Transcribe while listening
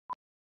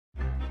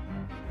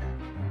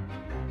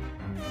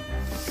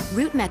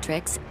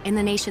RootMetrics, in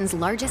the nation's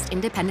largest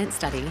independent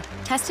study,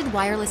 tested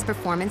wireless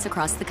performance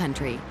across the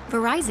country.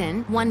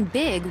 Verizon won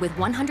big with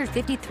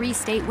 153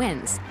 state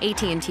wins.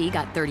 AT&T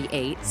got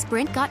 38,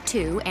 Sprint got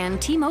 2,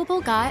 and T-Mobile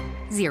got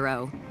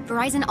 0.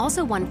 Verizon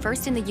also won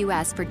first in the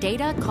U.S. for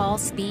data, call,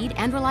 speed,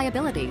 and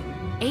reliability.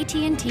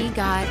 AT&T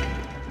got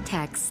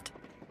text.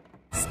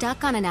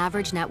 Stuck on an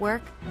average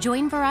network?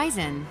 Join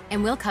Verizon,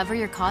 and we'll cover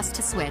your cost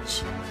to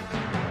switch.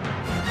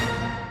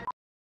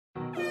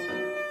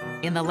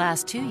 In the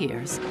last 2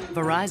 years,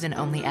 Verizon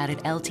only added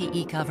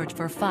LTE coverage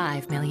for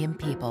 5 million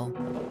people.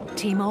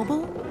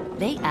 T-Mobile,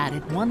 they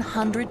added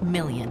 100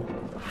 million.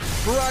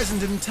 Verizon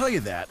didn't tell you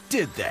that,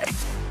 did they?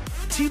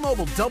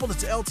 T-Mobile doubled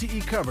its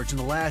LTE coverage in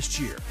the last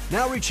year,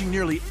 now reaching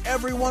nearly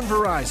everyone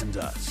Verizon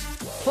does.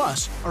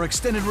 Plus, our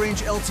extended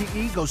range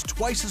LTE goes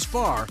twice as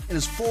far and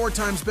is 4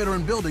 times better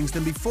in buildings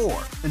than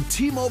before. And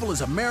T-Mobile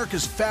is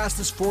America's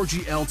fastest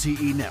 4G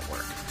LTE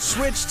network.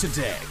 Switch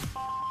today.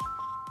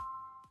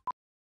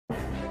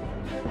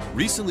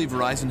 Recently,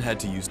 Verizon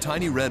had to use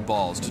tiny red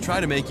balls to try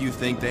to make you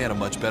think they had a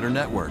much better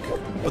network.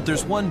 But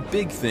there's one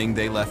big thing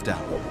they left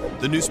out.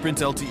 The new Sprint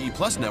LTE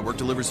Plus network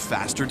delivers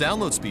faster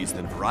download speeds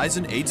than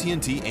Verizon,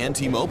 AT&T, and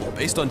T-Mobile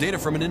based on data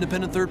from an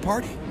independent third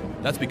party.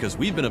 That's because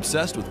we've been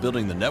obsessed with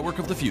building the network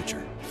of the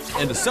future.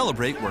 And to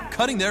celebrate, we're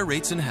cutting their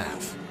rates in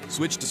half.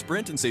 Switch to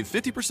Sprint and save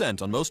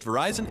 50% on most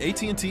Verizon,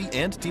 AT&T,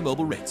 and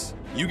T-Mobile rates.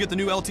 You get the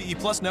new LTE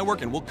Plus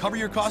network and we'll cover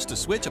your cost to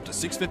switch up to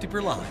 $650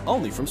 per line,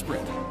 only from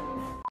Sprint.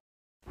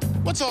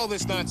 What's all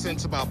this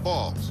nonsense about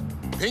balls?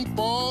 Pink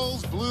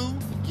balls, blue,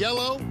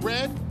 yellow,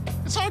 red?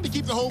 It's hard to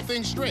keep the whole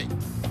thing straight.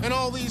 And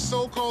all these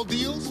so-called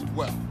deals?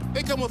 Well,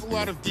 they come with a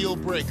lot of deal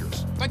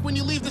breakers. Like when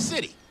you leave the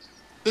city,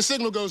 the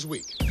signal goes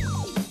weak.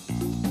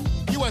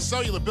 US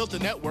Cellular built a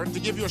network to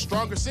give you a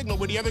stronger signal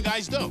when the other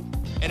guys don't.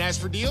 And as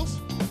for deals,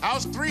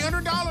 how's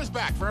 $300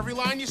 back for every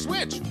line you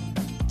switch?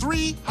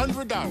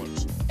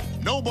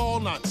 $300. No ball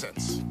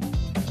nonsense.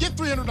 Get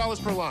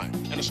 $300 per line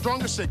and a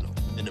stronger signal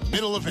in the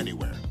middle of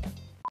anywhere.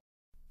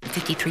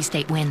 53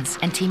 state wins,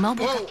 and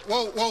T-Mobile...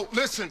 Whoa,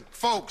 listen,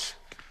 folks,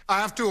 I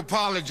have to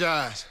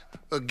apologize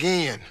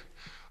again.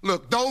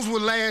 Look, those were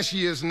last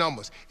year's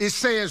numbers. It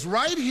says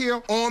right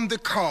here on the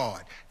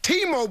card,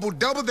 T-Mobile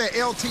doubled their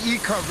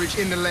LTE coverage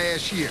in the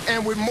last year.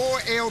 And with more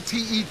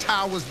LTE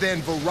towers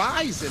than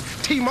Verizon,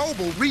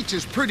 T-Mobile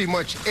reaches pretty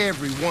much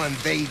everyone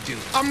they do.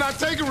 I'm not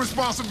taking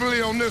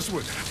responsibility on this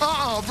one.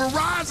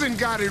 Verizon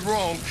got it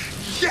wrong.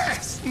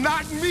 Yes,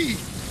 not me.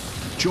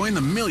 Join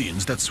the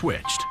millions that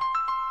switched.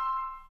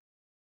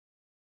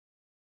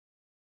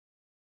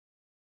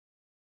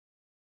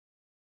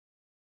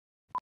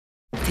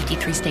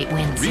 53 state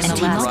wins.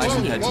 Recently,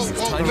 Verizon had to use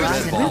tiny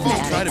red balls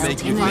to try to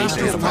make you think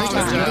they had a much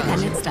better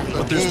network.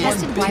 But there's one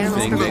big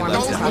thing they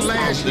left out.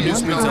 The new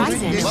Sprint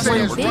LTE Plus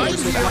network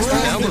delivers faster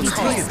download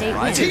speeds than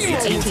Verizon,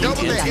 AT&T, and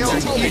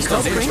T-Mobile based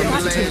on data from an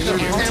independent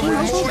third party.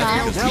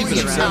 We've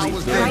been obsessed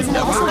with building the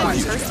network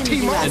of the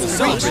future. And to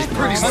celebrate,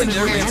 we're cutting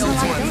their rates in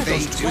half.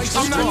 Goes twice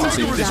as far,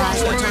 save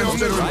 50% on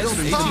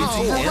Verizon,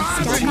 AT&T,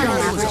 and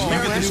T-Mobile. You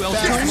get the new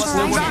LTE Plus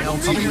network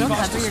and cover your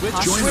cost to switch.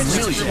 Join the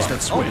millions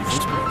that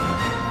switched.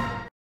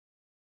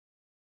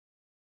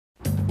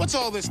 What's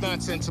all this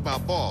nonsense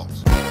about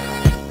balls?